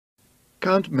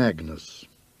Count Magnus.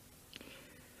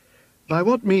 By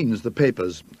what means the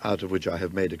papers, out of which I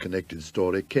have made a connected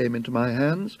story, came into my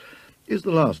hands, is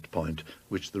the last point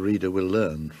which the reader will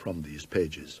learn from these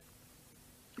pages.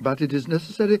 But it is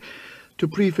necessary to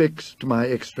prefix to my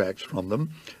extracts from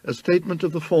them a statement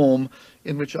of the form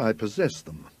in which I possess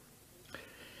them.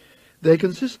 They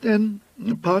consist, then,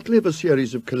 partly of a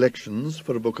series of collections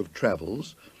for a book of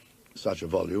travels, such a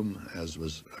volume as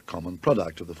was a common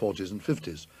product of the 40s and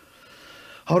 50s,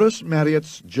 Horace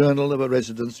Marryat's Journal of a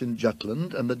Residence in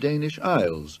Jutland and the Danish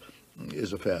Isles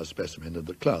is a fair specimen of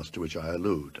the class to which I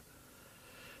allude.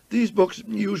 These books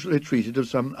usually treated of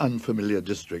some unfamiliar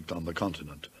district on the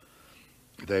continent.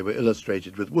 They were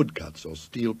illustrated with woodcuts or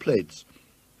steel plates.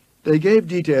 They gave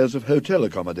details of hotel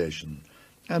accommodation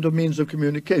and of means of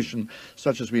communication,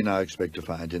 such as we now expect to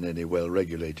find in any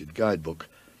well-regulated guidebook.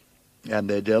 And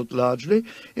they dealt largely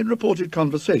in reported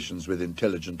conversations with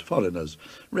intelligent foreigners,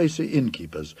 racy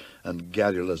innkeepers, and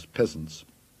garrulous peasants.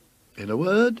 In a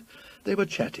word, they were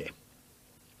chatty.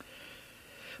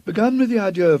 Begun with the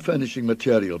idea of furnishing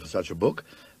material for such a book,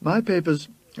 my papers,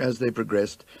 as they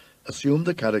progressed, assumed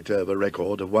the character of a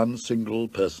record of one single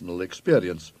personal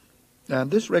experience, and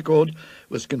this record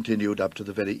was continued up to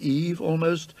the very eve,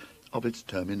 almost, of its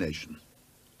termination.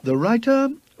 The writer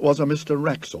was a Mr.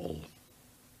 Wraxall.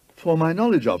 For my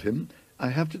knowledge of him, I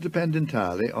have to depend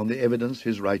entirely on the evidence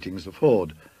his writings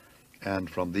afford, and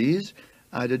from these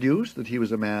I deduce that he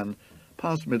was a man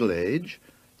past middle age,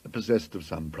 possessed of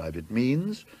some private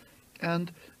means,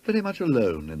 and very much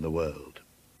alone in the world.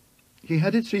 He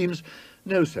had, it seems,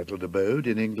 no settled abode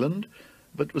in England,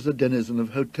 but was a denizen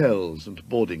of hotels and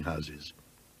boarding-houses.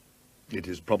 It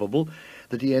is probable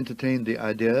that he entertained the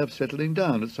idea of settling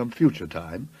down at some future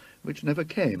time, which never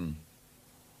came.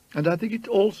 And I think it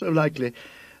also likely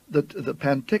that the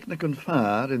Pantechnicon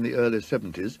fire in the early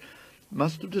 70s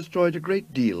must have destroyed a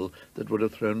great deal that would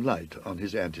have thrown light on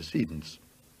his antecedents,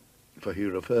 for he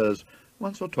refers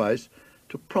once or twice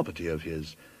to property of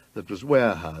his that was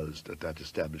warehoused at that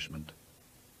establishment.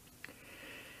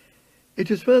 It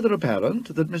is further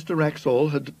apparent that Mr.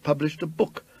 Wraxall had published a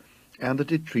book, and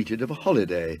that it treated of a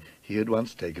holiday he had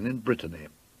once taken in Brittany.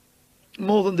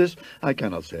 More than this I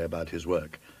cannot say about his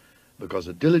work, because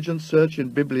a diligent search in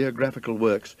bibliographical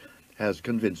works has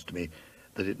convinced me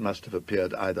that it must have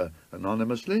appeared either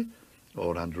anonymously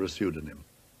or under a pseudonym.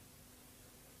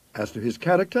 As to his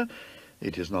character,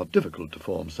 it is not difficult to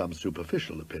form some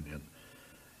superficial opinion.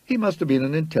 He must have been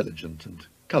an intelligent and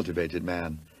cultivated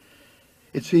man.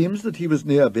 It seems that he was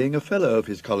near being a fellow of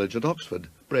his college at Oxford,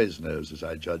 Brasenose, as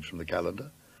I judge from the calendar.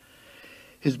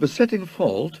 His besetting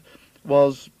fault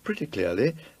was, pretty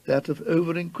clearly, that of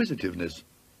over-inquisitiveness.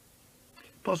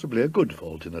 Possibly a good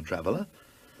fault in a traveller,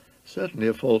 certainly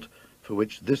a fault for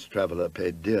which this traveller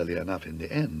paid dearly enough in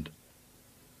the end.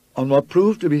 On what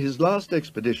proved to be his last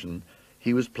expedition,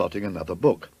 he was plotting another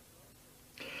book.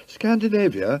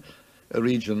 Scandinavia, a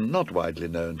region not widely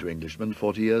known to Englishmen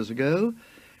 40 years ago,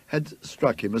 had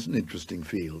struck him as an interesting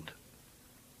field.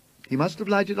 He must have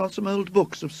lighted on some old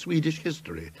books of Swedish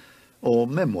history, or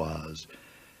memoirs,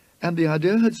 and the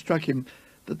idea had struck him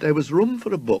that there was room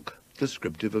for a book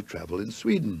descriptive of travel in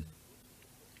Sweden,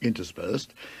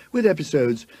 interspersed with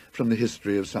episodes from the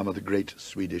history of some of the great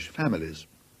Swedish families.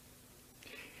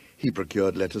 He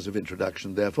procured letters of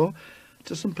introduction, therefore,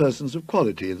 to some persons of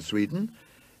quality in Sweden,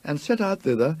 and set out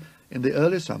thither in the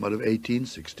early summer of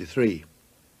 1863.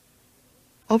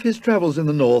 Of his travels in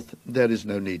the north there is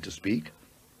no need to speak,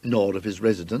 nor of his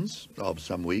residence of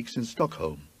some weeks in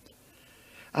Stockholm.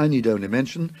 I need only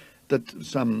mention that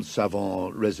some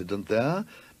savant resident there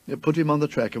put him on the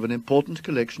track of an important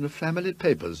collection of family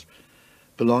papers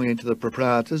belonging to the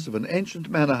proprietors of an ancient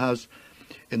manor house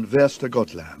in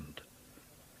Västergotland,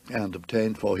 and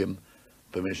obtained for him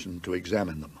permission to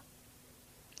examine them.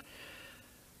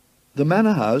 The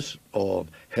manor house, or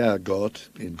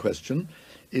herrgård in question,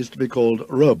 is to be called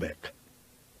Robeck,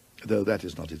 though that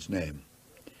is not its name.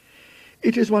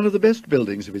 It is one of the best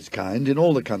buildings of its kind in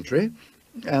all the country,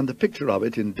 and the picture of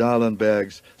it in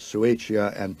Dallenberg's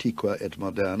Suecia Antiqua et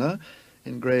Moderna,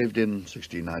 engraved in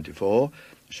 1694,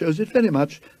 shows it very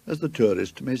much as the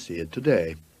tourist may see it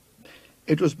today.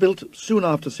 It was built soon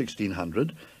after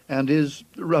 1600, and is,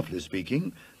 roughly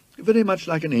speaking, very much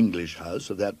like an English house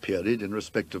of that period in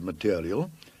respect of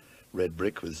material, red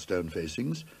brick with stone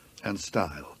facings, and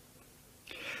style.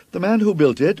 The man who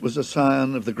built it was a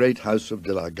scion of the great house of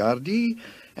de la Gardie,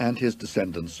 and his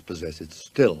descendants possess it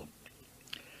still.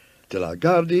 De la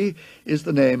Gardie is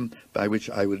the name by which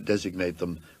I would designate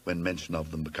them when mention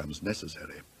of them becomes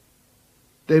necessary.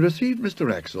 They received Mr.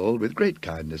 Wraxall with great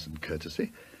kindness and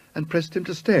courtesy, and pressed him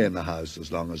to stay in the house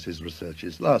as long as his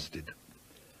researches lasted.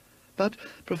 But,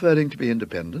 preferring to be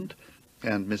independent,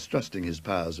 and mistrusting his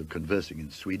powers of conversing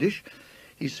in Swedish,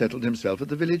 he settled himself at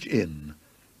the village inn,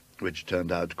 which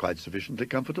turned out quite sufficiently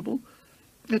comfortable,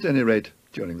 at any rate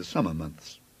during the summer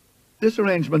months. This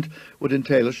arrangement would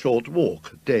entail a short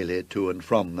walk daily to and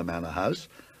from the manor house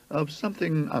of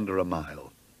something under a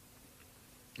mile.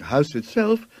 The house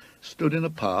itself stood in a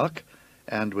park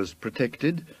and was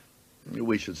protected,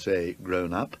 we should say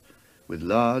grown up, with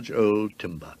large old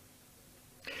timber.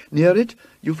 Near it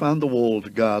you found the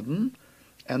walled garden,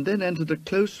 and then entered a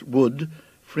close wood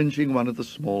fringing one of the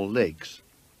small lakes,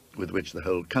 with which the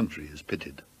whole country is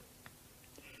pitted.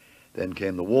 Then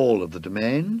came the wall of the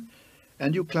domain,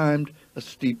 and you climbed a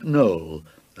steep knoll,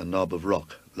 a knob of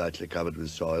rock lightly covered with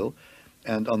soil,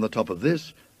 and on the top of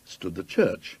this stood the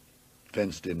church,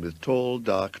 fenced in with tall,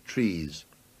 dark trees.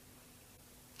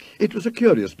 It was a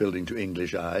curious building to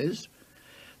English eyes.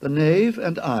 The nave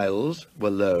and aisles were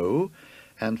low,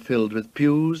 and filled with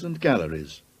pews and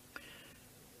galleries.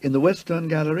 In the western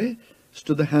gallery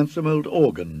stood the handsome old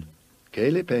organ,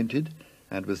 gaily painted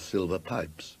and with silver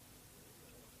pipes.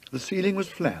 The ceiling was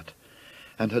flat,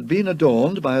 and had been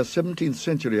adorned by a 17th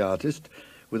century artist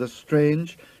with a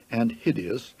strange and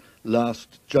hideous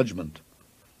Last Judgment,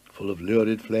 full of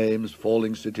lurid flames,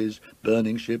 falling cities,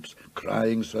 burning ships,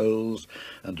 crying souls,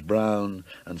 and brown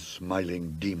and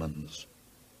smiling demons.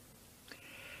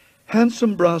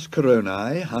 Handsome brass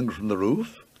coronae hung from the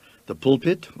roof. The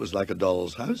pulpit was like a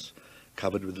doll's house,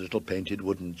 covered with little painted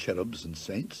wooden cherubs and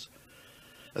saints.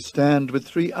 A stand with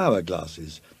 3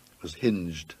 hourglasses was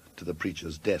hinged to the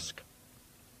preacher's desk.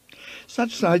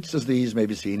 Such sights as these may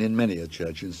be seen in many a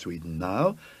church in Sweden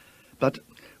now, but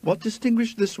what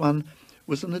distinguished this one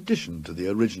was an addition to the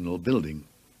original building.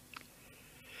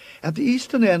 At the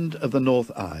eastern end of the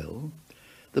north aisle,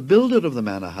 the builder of the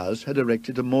manor house had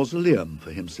erected a mausoleum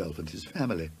for himself and his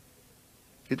family.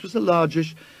 It was a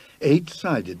largish,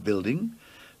 8-sided building,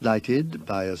 lighted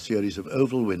by a series of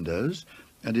oval windows,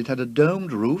 and it had a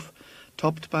domed roof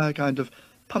topped by a kind of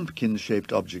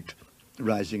pumpkin-shaped object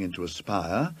rising into a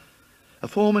spire, a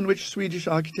form in which Swedish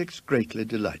architects greatly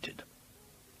delighted.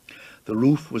 The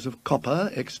roof was of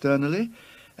copper externally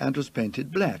and was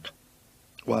painted black,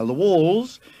 while the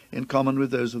walls, in common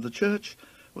with those of the church,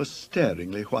 were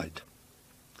staringly white.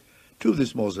 To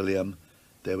this mausoleum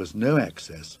there was no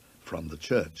access from the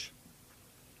church.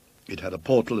 It had a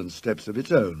portal and steps of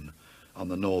its own on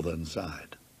the northern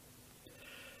side.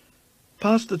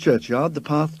 Past the churchyard the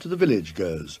path to the village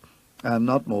goes, and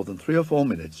not more than 3 or 4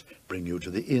 minutes bring you to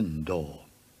the inn door.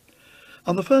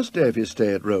 On the first day of his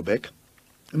stay at Robeck,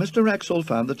 Mr. Wraxall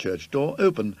found the church door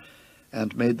open,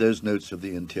 and made those notes of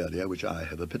the interior which I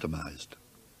have epitomized.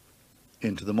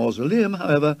 Into the mausoleum,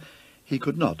 however, he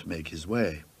could not make his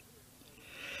way.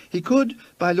 He could,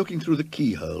 by looking through the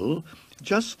keyhole,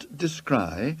 just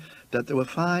descry that there were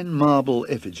fine marble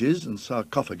effigies and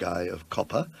sarcophagi of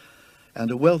copper,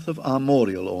 and a wealth of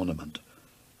armorial ornament,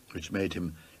 which made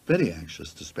him very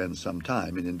anxious to spend some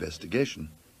time in investigation.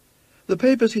 The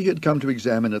papers he had come to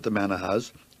examine at the manor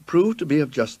house proved to be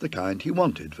of just the kind he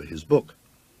wanted for his book.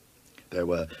 There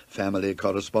were family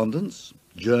correspondence,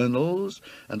 journals,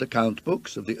 and account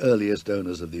books of the earliest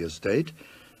owners of the estate,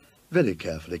 very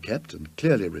carefully kept and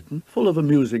clearly written, full of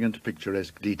amusing and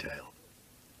picturesque detail.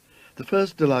 The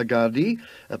first de la Gardie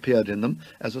appeared in them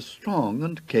as a strong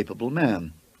and capable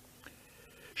man.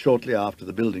 Shortly after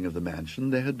the building of the mansion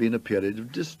there had been a period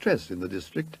of distress in the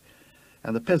district,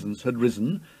 and the peasants had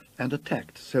risen and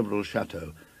attacked several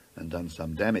chateaux and done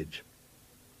some damage.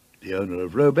 The owner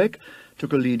of Robeck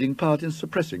took a leading part in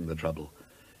suppressing the trouble,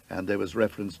 and there was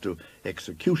reference to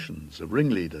executions of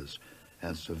ringleaders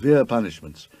and severe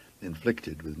punishments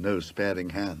inflicted with no sparing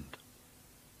hand.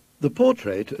 The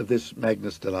portrait of this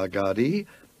Magnus de la Gardie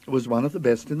was one of the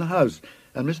best in the house,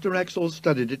 and Mr. Wraxall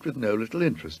studied it with no little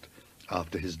interest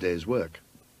after his day's work.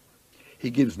 He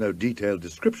gives no detailed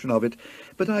description of it,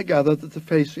 but I gather that the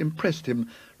face impressed him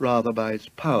rather by its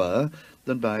power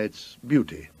than by its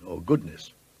beauty or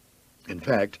goodness. In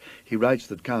fact, he writes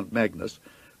that Count Magnus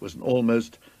was an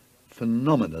almost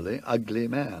phenomenally ugly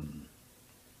man.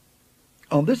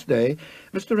 On this day,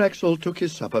 Mr. Wraxall took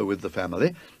his supper with the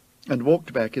family and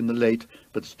walked back in the late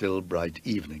but still bright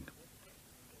evening.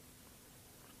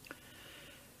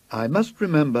 "I must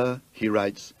remember," he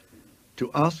writes, "to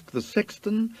ask the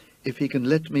sexton if he can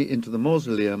let me into the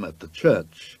mausoleum at the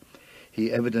church.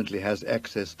 He evidently has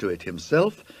access to it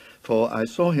himself, for I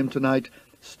saw him tonight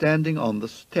standing on the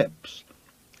steps,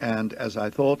 and, as I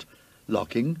thought,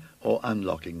 locking or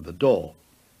unlocking the door.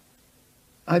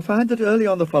 I find that early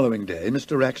on the following day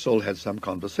Mr. Wraxall had some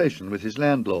conversation with his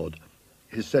landlord.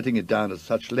 His setting it down at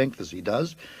such length as he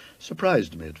does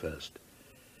surprised me at first.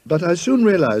 But I soon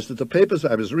realized that the papers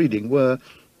I was reading were,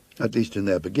 at least in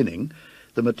their beginning,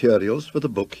 the materials for the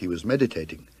book he was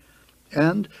meditating,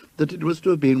 and that it was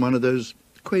to have been one of those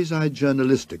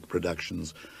quasi-journalistic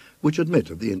productions which admit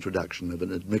of the introduction of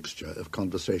an admixture of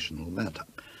conversational matter.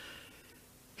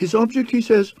 His object, he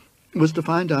says, was to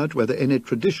find out whether any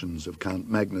traditions of Count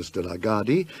Magnus de la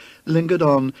Gardie lingered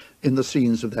on in the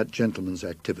scenes of that gentleman's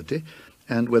activity,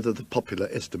 and whether the popular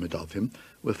estimate of him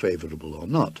were favourable or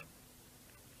not.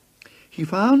 He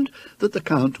found that the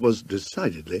Count was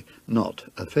decidedly not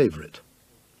a favourite.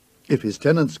 If his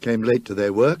tenants came late to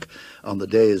their work on the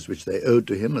days which they owed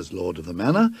to him as lord of the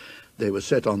manor, they were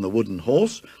set on the wooden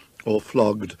horse, or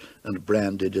flogged and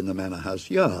branded in the manor house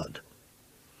yard.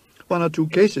 One or two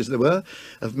cases there were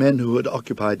of men who had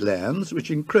occupied lands which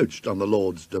encroached on the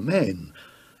lord's domain,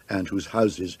 and whose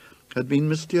houses had been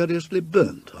mysteriously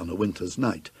burnt on a winter's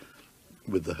night,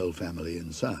 with the whole family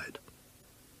inside.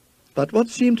 But what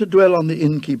seemed to dwell on the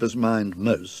innkeeper's mind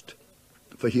most,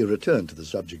 for he returned to the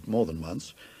subject more than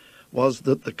once, was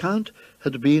that the Count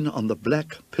had been on the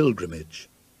Black Pilgrimage,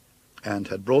 and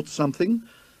had brought something,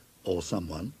 or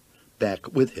someone,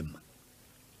 back with him.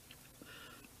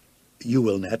 You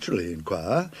will naturally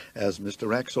inquire, as Mr.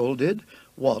 Wraxall did,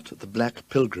 what the Black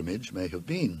Pilgrimage may have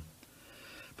been.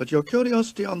 But your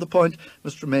curiosity on the point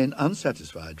must remain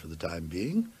unsatisfied for the time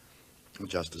being,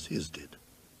 just as his did.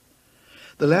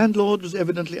 The landlord was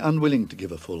evidently unwilling to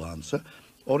give a full answer,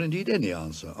 or indeed any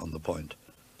answer on the point,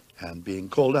 and being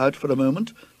called out for a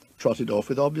moment, trotted off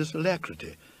with obvious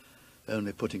alacrity,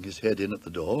 only putting his head in at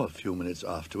the door a few minutes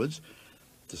afterwards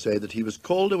to say that he was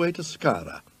called away to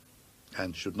Skara,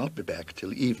 and should not be back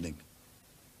till evening.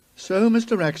 So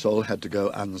Mr. Wraxall had to go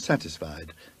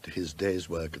unsatisfied to his day's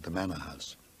work at the manor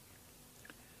house.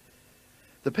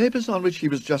 The papers on which he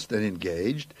was just then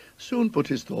engaged soon put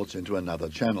his thoughts into another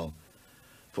channel,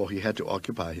 for he had to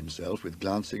occupy himself with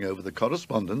glancing over the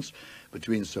correspondence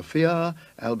between Sophia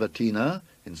Albertina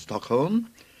in Stockholm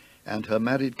and her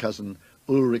married cousin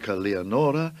Ulrica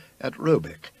Leonora at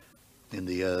Robeck in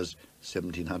the years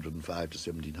 1705 to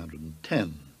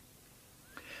 1710.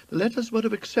 The letters were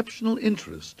of exceptional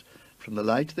interest from the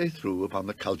light they threw upon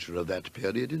the culture of that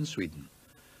period in Sweden,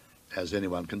 as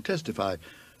anyone can testify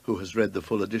who has read the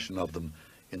full edition of them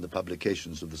in the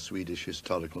publications of the Swedish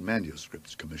Historical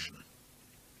Manuscripts Commission.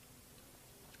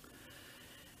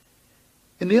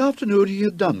 In the afternoon he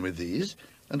had done with these,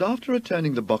 and after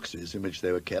returning the boxes in which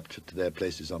they were kept to their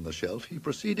places on the shelf, he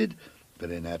proceeded,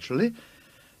 very naturally,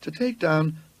 to take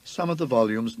down some of the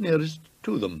volumes nearest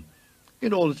to them,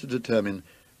 in order to determine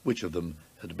which of them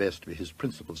had best be his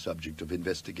principal subject of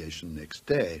investigation next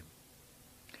day.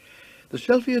 The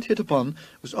shelf he had hit upon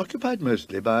was occupied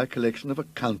mostly by a collection of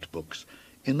account books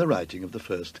in the writing of the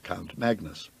first Count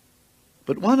Magnus.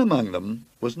 But one among them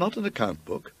was not an account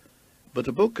book, but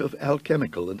a book of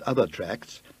alchemical and other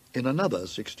tracts in another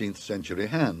 16th century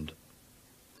hand.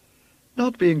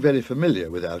 Not being very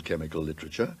familiar with alchemical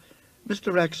literature,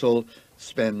 Mr. Wraxall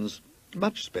spends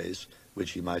much space,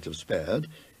 which he might have spared,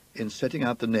 in setting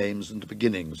out the names and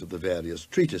beginnings of the various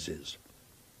treatises: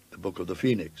 the Book of the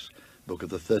Phoenix, Book of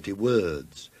the 30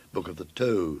 Words, Book of the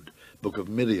Toad, Book of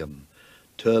Miriam,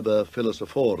 Turba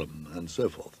Philosophorum, and so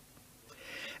forth.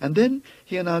 And then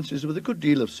he announces with a good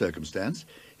deal of circumstance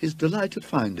his delight at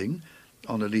finding,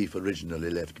 on a leaf originally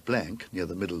left blank near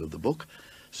the middle of the book,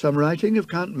 some writing of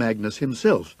Count Magnus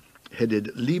himself,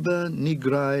 headed Liber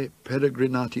Nigrae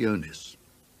Peregrinationis.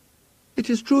 It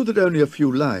is true that only a few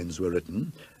lines were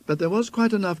written, but there was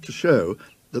quite enough to show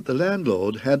that the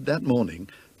landlord had that morning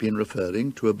been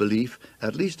referring to a belief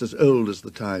at least as old as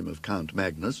the time of Count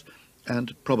Magnus,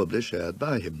 and probably shared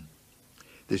by him.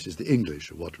 This is the English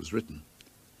of what was written.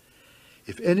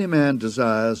 If any man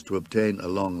desires to obtain a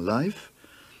long life,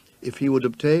 if he would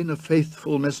obtain a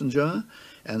faithful messenger,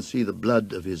 and see the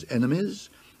blood of his enemies,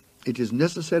 it is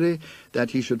necessary that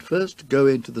he should first go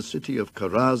into the city of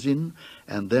Karazin,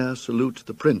 and there salute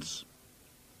the prince.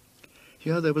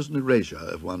 Here there was an erasure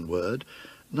of one word,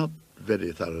 not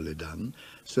very thoroughly done,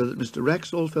 so that Mr.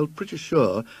 Wraxall felt pretty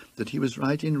sure that he was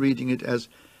right in reading it as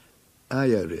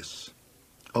aeris,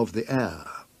 of the air.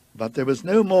 But there was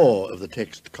no more of the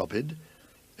text copied,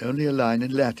 only a line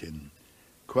in Latin,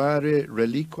 quare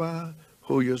reliqua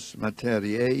huius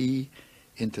materiae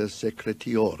inter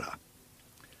secretiora.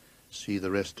 See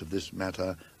the rest of this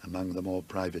matter among the more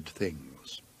private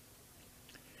things.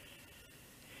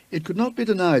 It could not be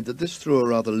denied that this threw a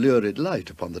rather lurid light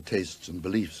upon the tastes and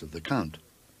beliefs of the Count,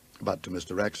 but to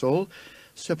Mr. Wraxall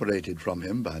separated from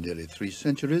him by nearly 3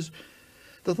 centuries,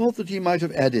 the thought that he might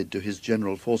have added to his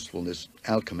general forcefulness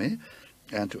alchemy,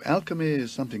 and to alchemy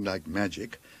something like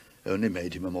magic, only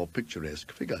made him a more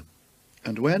picturesque figure.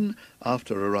 And when,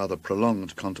 after a rather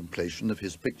prolonged contemplation of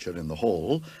his picture in the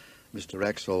hall, Mr.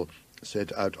 Wraxall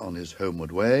set out on his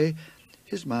homeward way,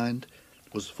 his mind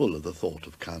was full of the thought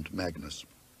of Count Magnus.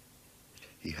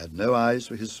 He had no eyes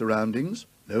for his surroundings,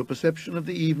 no perception of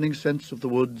the evening scents of the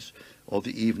woods or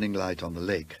the evening light on the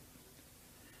lake.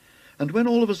 And when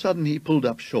all of a sudden he pulled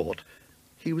up short,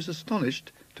 he was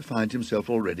astonished to find himself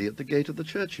already at the gate of the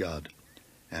churchyard,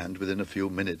 and within a few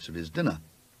minutes of his dinner.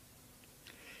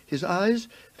 His eyes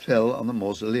fell on the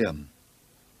mausoleum.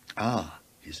 "Ah,"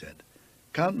 he said,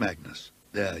 "Count Magnus,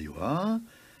 there you are.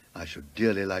 I should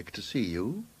dearly like to see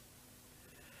you."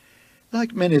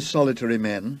 "Like many solitary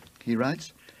men," he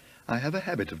writes, "I have a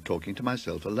habit of talking to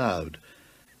myself aloud,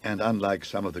 and unlike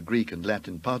some of the Greek and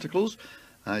Latin particles,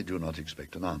 I do not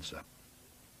expect an answer."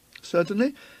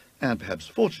 Certainly, and perhaps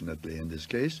fortunately in this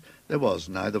case, there was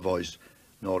neither voice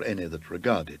nor any that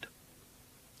regarded.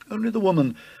 Only the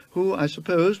woman, who, I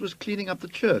suppose, was cleaning up the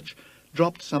church,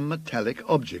 dropped some metallic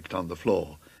object on the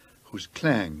floor, whose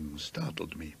clang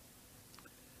startled me.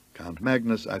 Count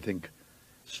Magnus, I think,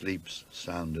 sleeps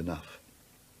sound enough.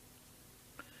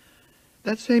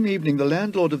 That same evening the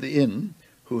landlord of the inn,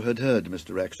 who had heard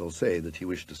Mr. Wraxall say that he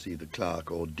wished to see the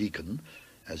clerk or deacon,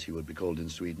 as he would be called in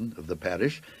Sweden, of the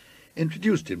parish,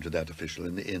 introduced him to that official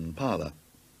in the inn parlour.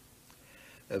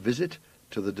 A visit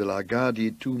to the de la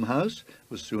Gardie tomb house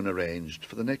was soon arranged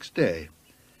for the next day,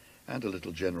 and a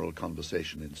little general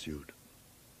conversation ensued.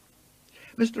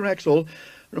 Mr. Wraxall,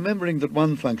 remembering that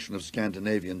one function of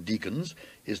Scandinavian deacons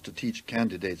is to teach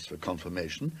candidates for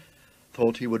confirmation,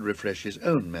 thought he would refresh his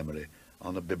own memory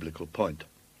on a biblical point.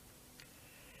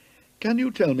 "Can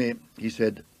you tell me," he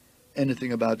said,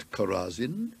 "anything about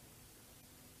Chorazin?"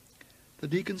 The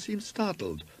deacon seemed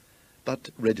startled, but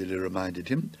readily reminded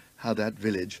him how that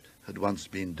village had once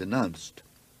been denounced.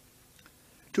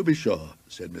 "To be sure,"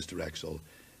 said Mr. Wraxall.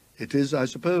 "It is, I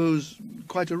suppose,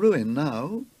 quite a ruin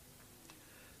now?"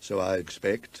 "So I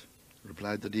expect,"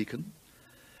 replied the deacon.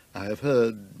 "I have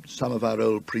heard some of our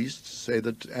old priests say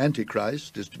that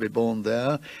Antichrist is to be born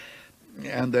there,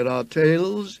 and there are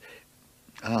tales—"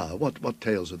 "Ah, what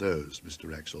tales are those?" Mr.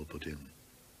 Wraxall put in.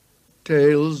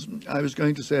 "Tales, I was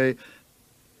going to say,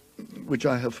 which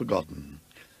I have forgotten,"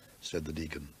 said the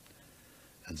deacon,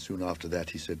 and soon after that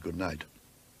he said good night.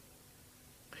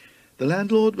 The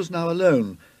landlord was now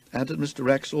alone and at Mr.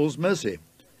 Wraxall's mercy,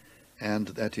 and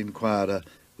that inquirer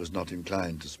was not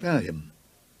inclined to spare him.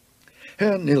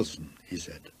 "Herr Nielsen," he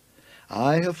said,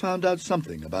 "I have found out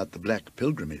something about the Black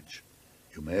Pilgrimage.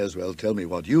 You may as well tell me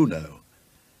what you know.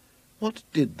 What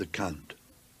did the Count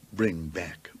bring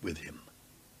back with him?"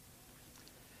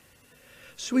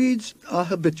 Swedes are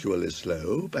habitually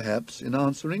slow, perhaps, in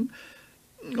answering,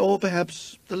 or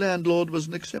perhaps the landlord was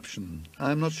an exception.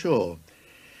 I am not sure.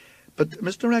 But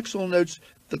Mr. Wraxall notes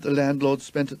that the landlord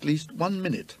spent at least 1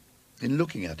 minute in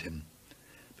looking at him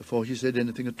before he said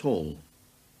anything at all.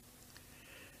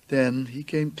 Then he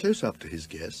came close up to his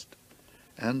guest,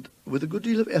 and with a good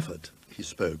deal of effort he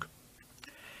spoke.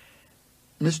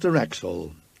 "Mr.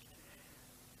 Wraxall,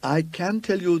 I can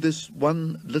tell you this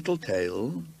one little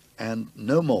tale, and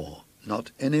no more,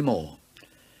 not any more.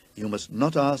 You must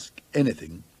not ask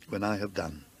anything when I have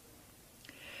done.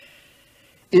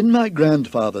 In my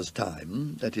grandfather's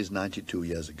time, that is 92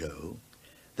 years ago,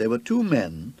 there were 2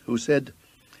 men who said,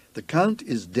 'The Count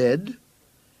is dead,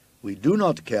 we do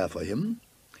not care for him,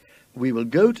 we will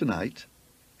go tonight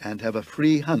and have a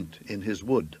free hunt in his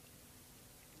wood,'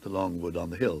 the long wood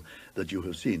on the hill that you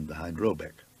have seen behind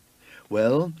Robeck.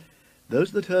 Well,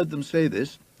 those that heard them say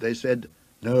this, they said,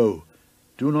 'No,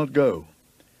 do not go.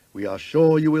 We are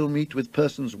sure you will meet with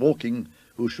persons walking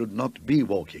who should not be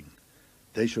walking.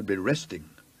 They should be resting,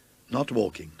 not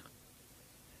walking.'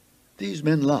 These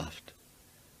men laughed.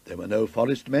 There were no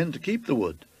forest men to keep the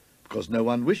wood, because no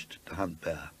one wished to hunt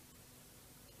there.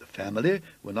 The family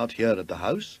were not here at the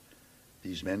house.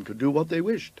 These men could do what they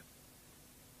wished.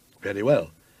 Very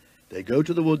well. They go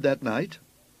to the wood that night.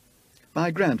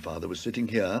 My grandfather was sitting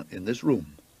here in this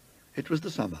room. It was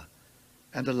the summer,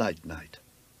 and a light night.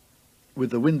 With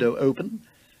the window open,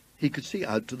 he could see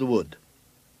out to the wood,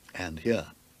 and hear.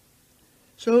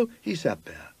 So he sat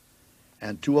there,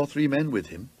 and 2 or 3 men with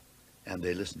him, and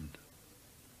they listened.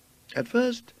 At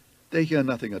first they hear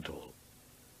nothing at all.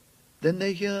 Then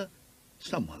they hear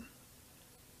someone.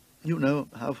 You know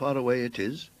how far away it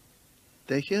is.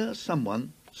 They hear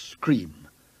someone scream,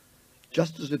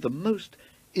 just as if the most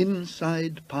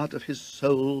inside part of his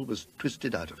soul was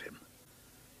twisted out of him.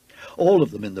 All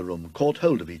of them in the room caught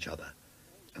hold of each other,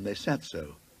 and they sat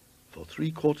so for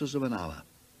 3/4 of an hour.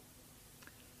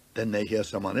 Then they hear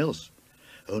someone else,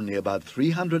 only about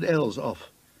 300 ells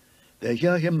off. They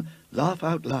hear him laugh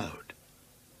out loud.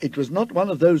 It was not one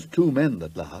of those two men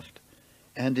that laughed,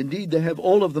 and indeed they have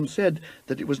all of them said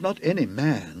that it was not any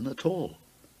man at all.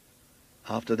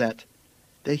 After that,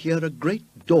 they hear a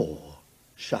great door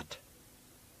shut.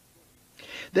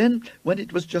 Then, when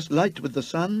it was just light with the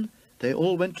sun, they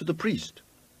all went to the priest.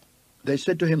 They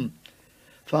said to him,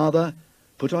 "Father,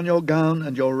 put on your gown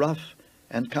and your ruff,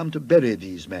 and come to bury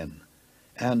these men,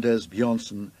 Anders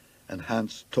Bjornsen and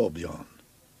Hans Torbjorn."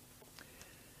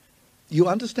 You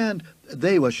understand,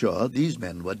 they were sure these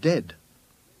men were dead.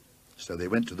 So they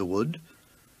went to the wood.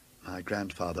 My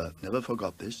grandfather never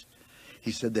forgot this.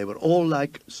 He said they were all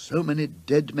like so many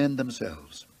dead men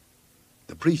themselves.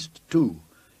 The priest, too,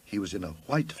 he was in a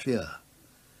white fear.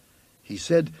 He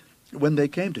said, when they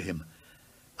came to him,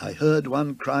 "I heard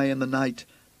one cry in the night,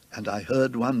 and I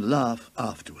heard one laugh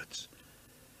afterwards.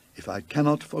 If I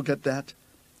cannot forget that,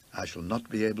 I shall not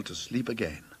be able to sleep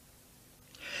again."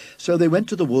 So they went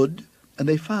to the wood, and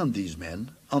they found these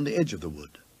men on the edge of the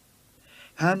wood.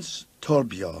 Hans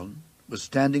Torbjorn was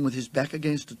standing with his back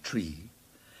against a tree,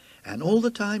 and all the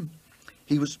time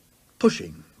he was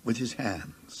pushing with his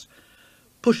hands,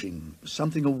 pushing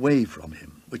something away from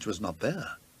him which was not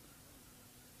there.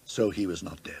 So he was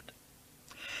not dead.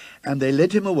 And they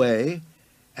led him away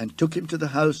and took him to the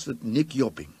house at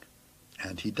Nyköping,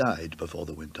 and he died before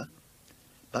the winter,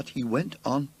 but he went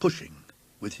on pushing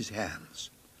with his hands.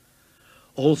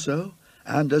 Also,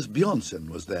 Anders Bjornsen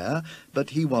was there,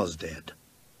 but he was dead.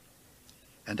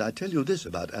 And I tell you this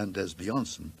about Anders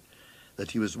Bjornsen,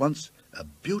 that he was once a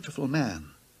beautiful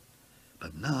man,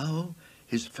 but now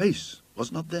his face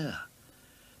was not there,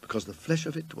 because the flesh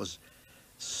of it was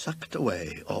sucked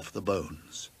away off the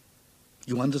bones.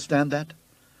 You understand that?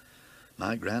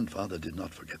 My grandfather did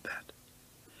not forget that.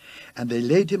 And they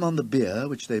laid him on the bier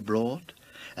which they brought,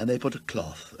 and they put a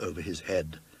cloth over his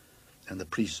head, and the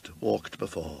priest walked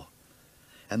before,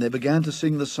 and they began to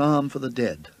sing the psalm for the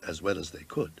dead as well as they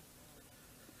could.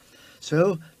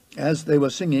 So, as they were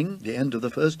singing the end of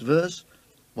the first verse,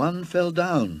 one fell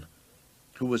down,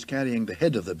 who was carrying the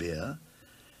head of the bier,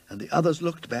 and the others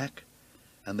looked back,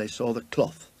 and they saw the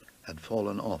cloth had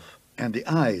fallen off, and the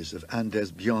eyes of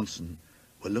Anders Bjornsen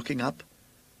were looking up,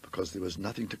 because there was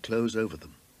nothing to close over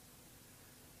them.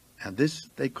 And this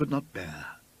they could not bear.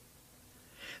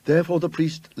 Therefore the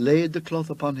priest laid the cloth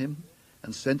upon him,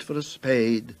 and sent for a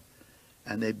spade,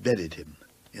 and they buried him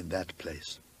in that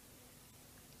place.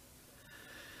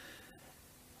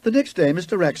 The next day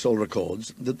Mr. Wraxall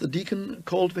records that the deacon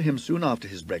called for him soon after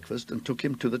his breakfast and took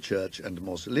him to the church and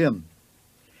mausoleum.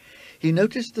 He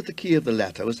noticed that the key of the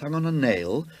latter was hung on a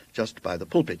nail just by the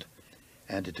pulpit,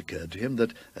 and it occurred to him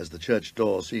that, as the church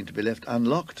door seemed to be left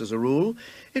unlocked as a rule,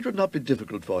 it would not be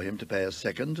difficult for him to pay a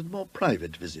second and more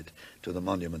private visit to the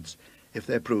monuments, if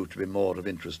there proved to be more of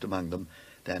interest among them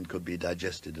than could be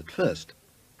digested at first.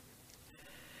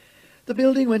 The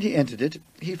building, when he entered it,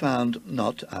 he found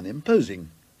not unimposing.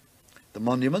 The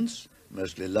monuments,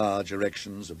 mostly large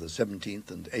erections of the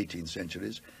 17th and 18th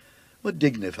centuries, were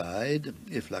dignified,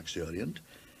 if luxuriant,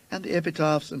 and the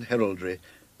epitaphs and heraldry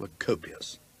were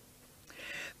copious.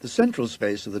 The central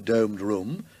space of the domed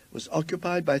room was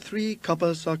occupied by 3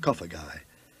 copper sarcophagi,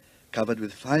 covered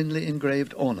with finely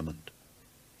engraved ornament.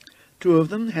 2 of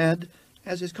them had,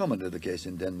 as is commonly the case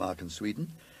in Denmark and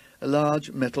Sweden, a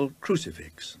large metal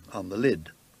crucifix on the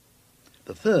lid.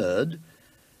 The third,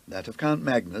 that of Count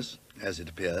Magnus, as it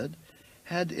appeared,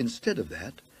 had, instead of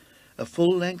that, a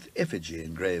full-length effigy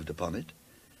engraved upon it,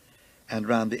 and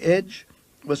round the edge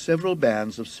were several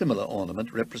bands of similar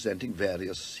ornament representing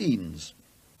various scenes.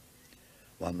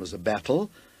 One was a battle,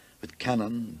 with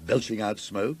cannon belching out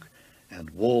smoke,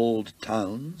 and walled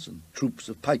towns and troops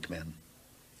of pikemen.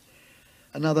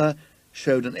 Another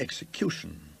showed an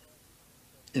execution.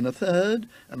 In a third,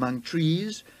 among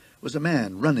trees, was a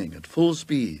man running at full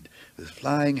speed, with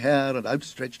flying hair and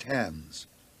outstretched hands.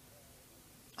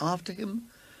 After him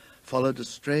followed a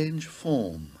strange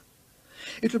form.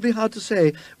 It would be hard to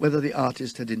say whether the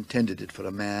artist had intended it for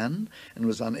a man, and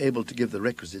was unable to give the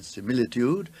requisite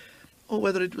similitude, or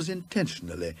whether it was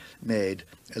intentionally made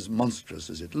as monstrous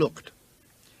as it looked.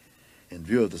 In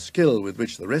view of the skill with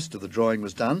which the rest of the drawing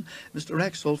was done, Mr.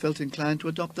 Wraxall felt inclined to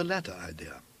adopt the latter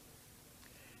idea.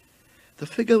 The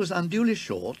figure was unduly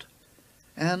short,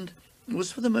 and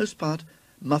was for the most part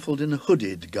muffled in a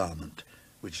hooded garment,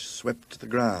 which swept the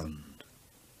ground.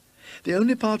 The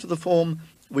only part of the form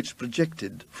which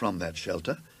projected from that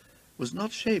shelter was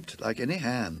not shaped like any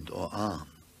hand or arm.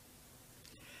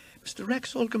 Mr.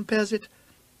 Wraxall compares it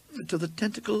to the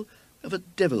tentacle of a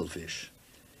devilfish,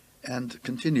 and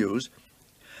continues,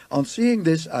 "On seeing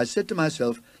this, I said to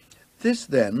myself, this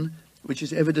then, which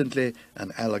is evidently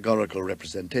an allegorical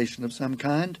representation of some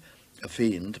kind, a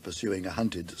fiend pursuing a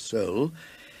hunted soul,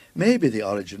 may be the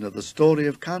origin of the story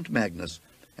of Count Magnus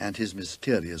and his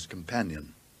mysterious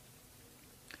companion.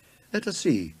 Let us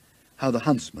see how the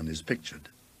huntsman is pictured.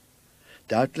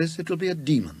 Doubtless it will be a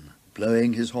demon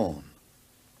blowing his horn."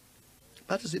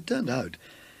 But as it turned out,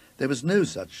 there was no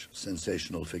such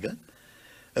sensational figure,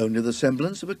 only the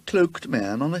semblance of a cloaked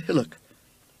man on a hillock,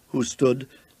 who stood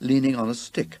leaning on a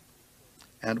stick,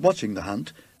 and watching the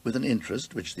hunt with an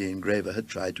interest which the engraver had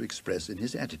tried to express in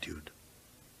his attitude.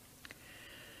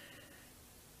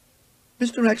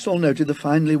 Mr. Wraxall noted the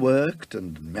finely worked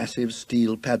and massive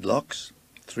steel padlocks,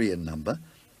 3 in number,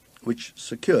 which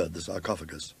secured the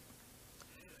sarcophagus.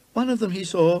 One of them, he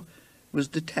saw, was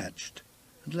detached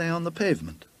and lay on the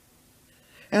pavement.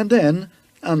 And then,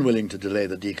 unwilling to delay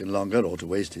the deacon longer or to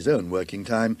waste his own working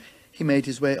time, he made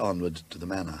his way onward to the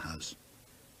manor house.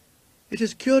 It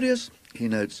is curious, he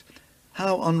notes,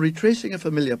 how on retracing a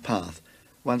familiar path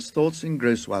one's thoughts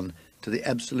engross one to the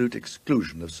absolute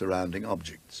exclusion of surrounding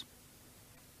objects.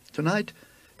 Tonight,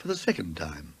 for the second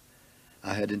time,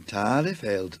 I had entirely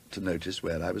failed to notice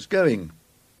where I was going.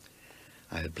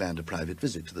 I had planned a private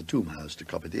visit to the tomb house to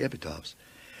copy the epitaphs,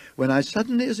 when I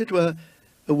suddenly, as it were,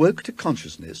 awoke to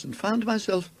consciousness and found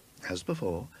myself, as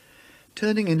before,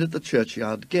 turning in at the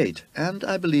churchyard gate, and,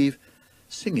 I believe,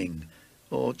 singing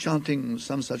or chanting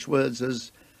some such words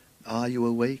as, "Are you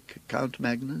awake, Count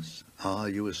Magnus? Are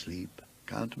you asleep,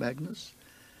 Count Magnus?"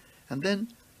 And then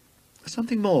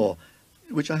something more,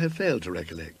 which I have failed to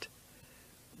recollect.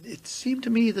 It seemed to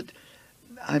me that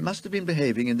I must have been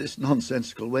behaving in this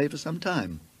nonsensical way for some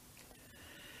time.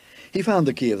 He found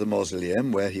the key of the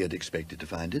mausoleum where he had expected to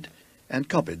find it, and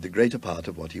copied the greater part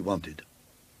of what he wanted.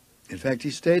 In fact,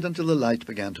 he stayed until the light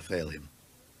began to fail him.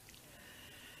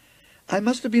 "I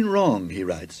must have been wrong," he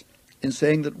writes, "in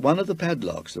saying that one of the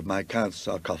padlocks of my Count's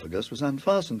sarcophagus was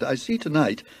unfastened. I see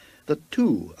tonight that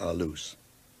 2 are loose.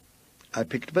 I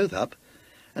picked both up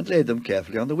and laid them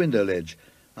carefully on the window ledge,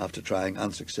 after trying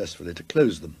unsuccessfully to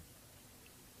close them.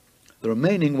 The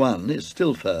remaining one is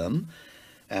still firm,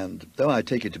 and though I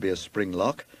take it to be a spring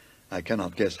lock, I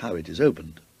cannot guess how it is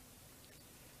opened.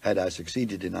 Had I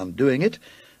succeeded in undoing it,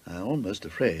 I am almost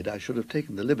afraid I should have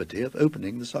taken the liberty of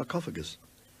opening the sarcophagus.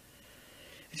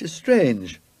 It is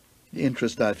strange, the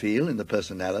interest I feel in the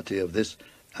personality of this,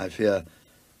 I fear,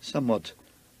 somewhat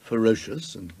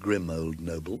ferocious and grim old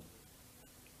noble."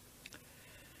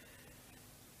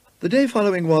 The day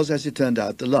following was, as it turned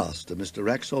out, the last of Mr.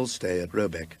 Wraxall's stay at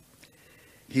Roebeck.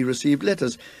 He received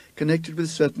letters connected with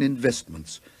certain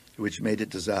investments, which made it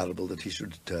desirable that he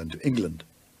should return to England.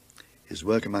 His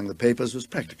work among the papers was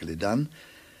practically done,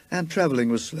 and travelling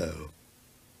was slow.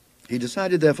 He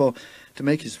decided, therefore, to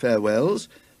make his farewells,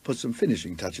 put some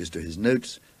finishing touches to his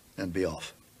notes, and be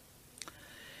off.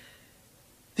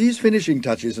 These finishing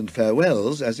touches and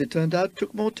farewells, as it turned out,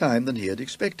 took more time than he had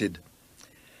expected.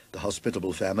 The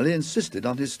hospitable family insisted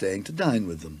on his staying to dine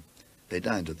with them. They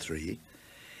dined at 3,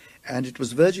 and it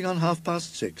was verging on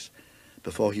 6:30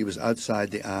 before he was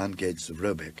outside the iron gates of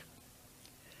Roebeck.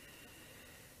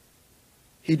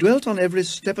 He dwelt on every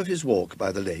step of his walk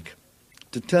by the lake,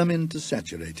 determined to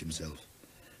saturate himself,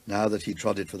 now that he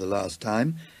trod it for the last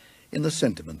time, in the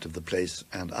sentiment of the place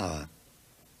and hour.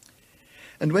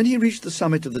 And when he reached the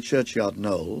summit of the churchyard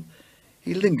knoll,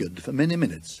 he lingered for many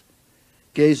minutes,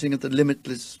 gazing at the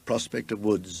limitless prospect of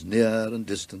woods, near and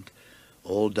distant,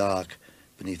 all dark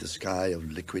beneath a sky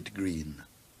of liquid green.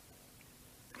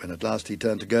 When at last he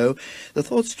turned to go, the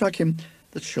thought struck him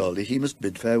that surely he must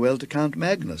bid farewell to Count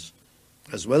Magnus,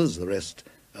 as well as the rest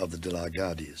of the de la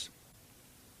Gardies.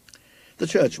 The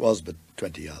church was but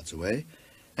 20 yards away,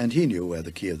 and he knew where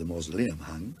the key of the mausoleum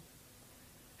hung.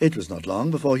 It was not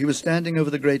long before he was standing over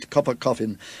the great copper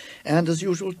coffin, and, as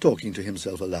usual, talking to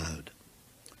himself aloud.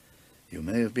 "You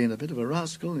may have been a bit of a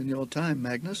rascal in your time,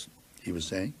 Magnus," he was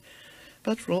saying,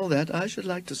 "but for all that I should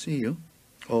like to see you.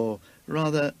 Or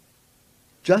rather,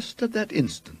 just at that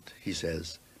instant," he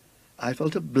says, "I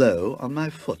felt a blow on my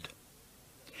foot.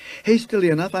 Hastily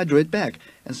enough I drew it back,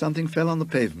 and something fell on the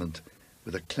pavement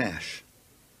with a clash.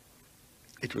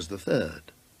 It was the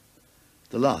 3rd,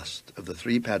 the last of the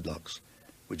 3 padlocks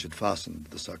which had fastened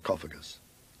the sarcophagus.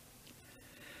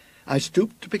 I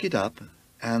stooped to pick it up,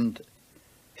 and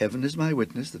heaven is my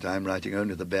witness that I am writing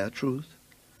only the bare truth.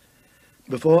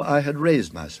 Before I had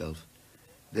raised myself,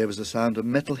 there was a sound of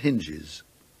metal hinges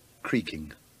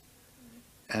creaking,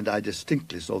 and I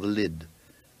distinctly saw the lid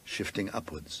shifting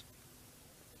upwards.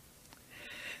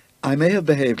 I may have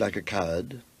behaved like a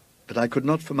coward, but I could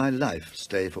not for my life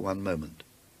stay for one moment.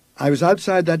 I was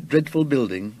outside that dreadful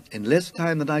building in less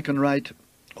time than I can write,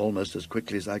 almost as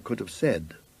quickly as I could have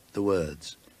said, the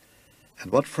words.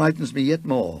 And what frightens me yet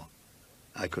more,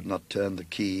 I could not turn the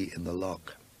key in the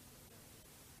lock.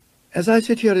 As I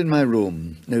sit here in my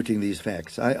room, noting these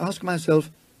facts, I ask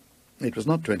myself, it was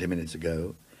not 20 minutes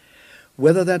ago,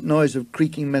 whether that noise of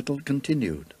creaking metal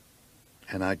continued,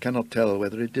 and I cannot tell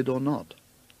whether it did or not.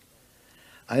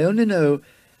 I only know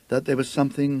that there was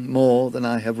something more than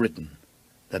I have written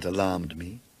that alarmed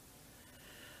me,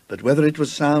 but whether it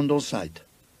was sound or sight,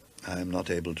 I am not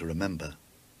able to remember.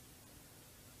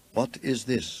 What is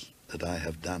this that I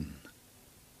have done?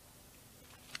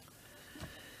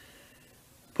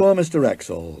 Poor Mr.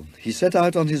 Wraxall. He set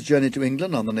out on his journey to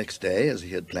England on the next day, as he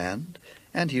had planned,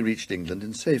 and he reached England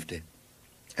in safety.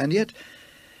 And yet,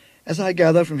 as I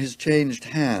gather from his changed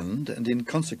hand and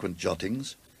inconsequent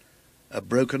jottings, a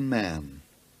broken man.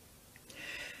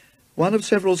 One of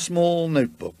several small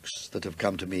notebooks that have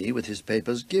come to me with his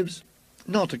papers gives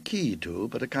not a key to,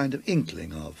 but a kind of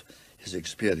inkling of, his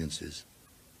experiences.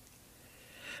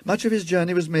 Much of his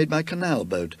journey was made by canal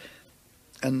boat,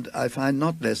 and I find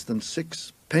not less than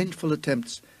 6 painful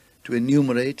attempts to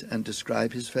enumerate and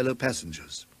describe his fellow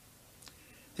passengers.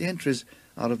 The entries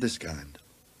are of this kind.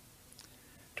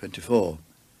 24.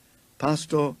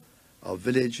 Pastor of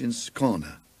village in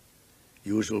Skåne,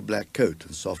 usual black coat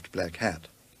and soft black hat.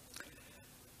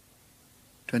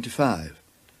 25.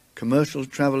 Commercial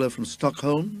traveller from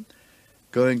Stockholm,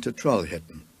 going to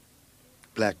Trollhättan,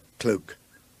 black cloak,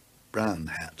 brown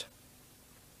hat.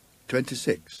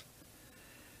 26.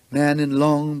 Man in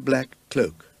long black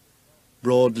cloak,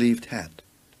 broad-leaved hat,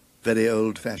 very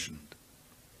old-fashioned.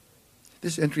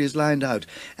 This entry is lined out,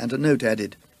 and a note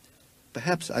added,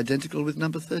 perhaps identical with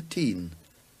number 13.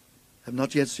 Have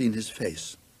not yet seen his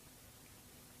face.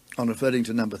 On referring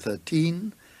to number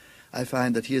 13, I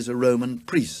find that he is a Roman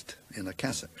priest in a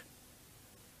cassock.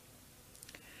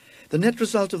 The net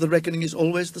result of the reckoning is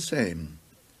always the same.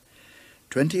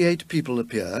 28 people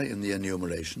appear in the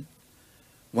enumeration,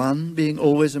 one being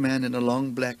always a man in a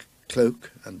long black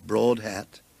cloak and broad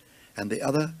hat, and the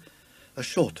other a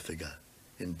short figure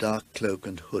in dark cloak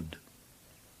and hood.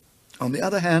 On the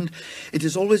other hand, it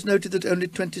is always noted that only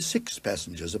 26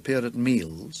 passengers appear at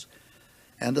meals,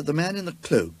 and that the man in the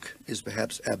cloak is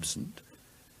perhaps absent,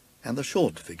 and the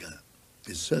short figure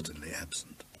is certainly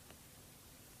absent.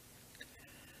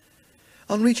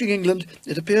 On reaching England,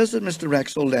 it appears that Mr.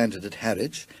 Wraxall landed at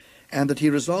Harwich, and that he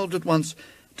resolved at once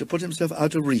to put himself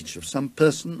out of reach of some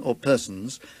person or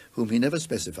persons whom he never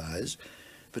specifies,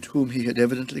 but whom he had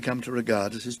evidently come to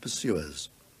regard as his pursuers.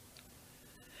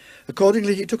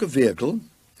 Accordingly, he took a vehicle,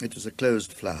 it was a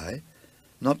closed fly,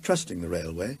 not trusting the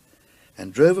railway,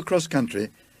 and drove across country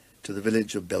to the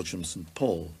village of Belchamp St.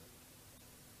 Paul.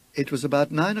 It was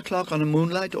about 9 o'clock on a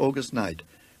moonlight August night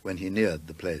when he neared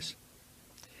the place.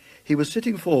 He was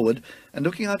sitting forward and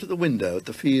looking out of the window at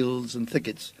the fields and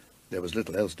thickets, there was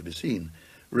little else to be seen,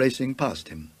 racing past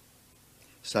him.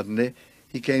 Suddenly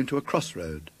he came to a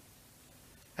crossroad.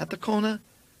 At the corner,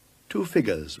 2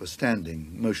 figures were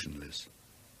standing motionless.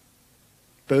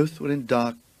 Both were in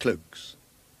dark cloaks.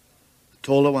 The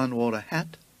taller one wore a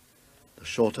hat, the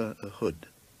shorter a hood.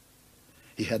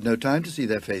 He had no time to see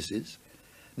their faces,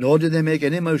 nor did they make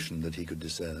any motion that he could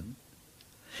discern.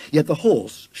 Yet the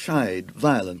horse shied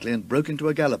violently and broke into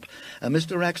a gallop, and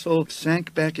Mr. Wraxall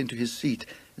sank back into his seat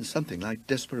in something like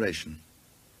desperation.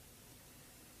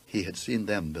 He had seen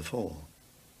them before.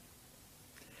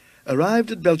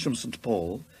 Arrived at Belchamp St.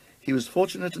 Paul, he was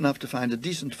fortunate enough to find a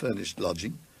decent furnished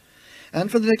lodging, and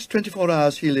for the next 24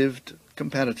 hours he lived,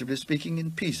 comparatively speaking,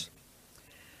 in peace.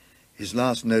 His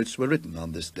last notes were written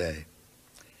on this day.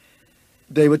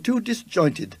 They were too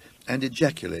disjointed and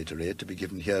ejaculatory to be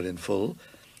given here in full,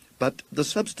 but the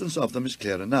substance of them is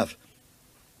clear enough.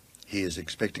 He is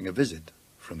expecting a visit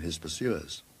from his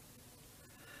pursuers.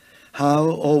 How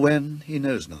or when, he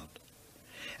knows not,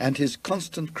 and his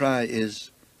constant cry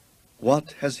is,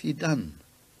 "What has he done?"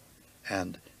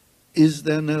 and "Is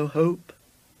there no hope?"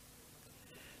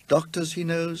 Doctors, he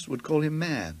knows, would call him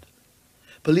mad.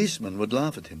 Policemen would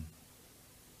laugh at him.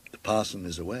 The parson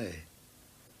is away.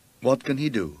 What can he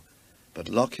do but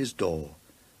lock his door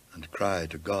and cry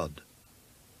to God?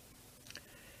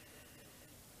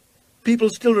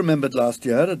 People still remembered last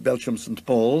year at Belchamp St.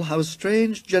 Paul how a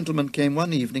strange gentleman came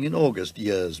one evening in August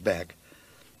years back,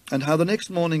 and how the next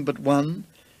morning but one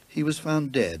he was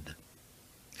found dead,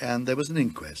 and there was an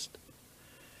inquest,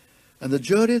 and the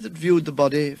jury that viewed the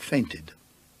body fainted.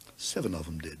 7 of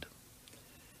them did,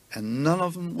 and none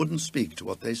of them wouldn't speak to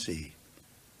what they see.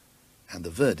 and the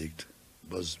verdict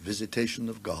was visitation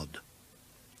of God.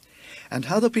 And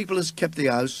how the people as kept the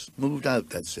house moved out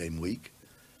that same week,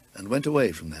 and went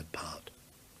away from that part.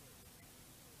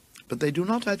 But they do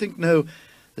not, I think, know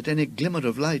that any glimmer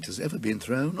of light has ever been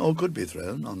thrown, or could be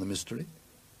thrown, on the mystery.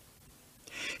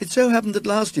 It so happened that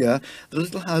last year the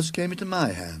little house came into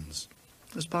my hands,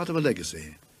 as part of a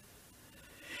legacy.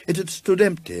 It had stood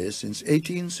empty since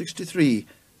 1863,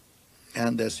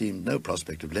 and there seemed no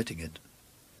prospect of letting it.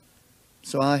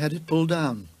 So I had it pulled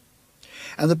down,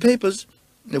 and the papers,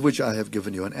 of which I have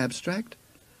given you an abstract,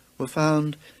 were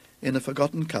found in a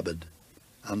forgotten cupboard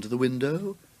under the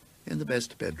window in the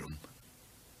best bedroom.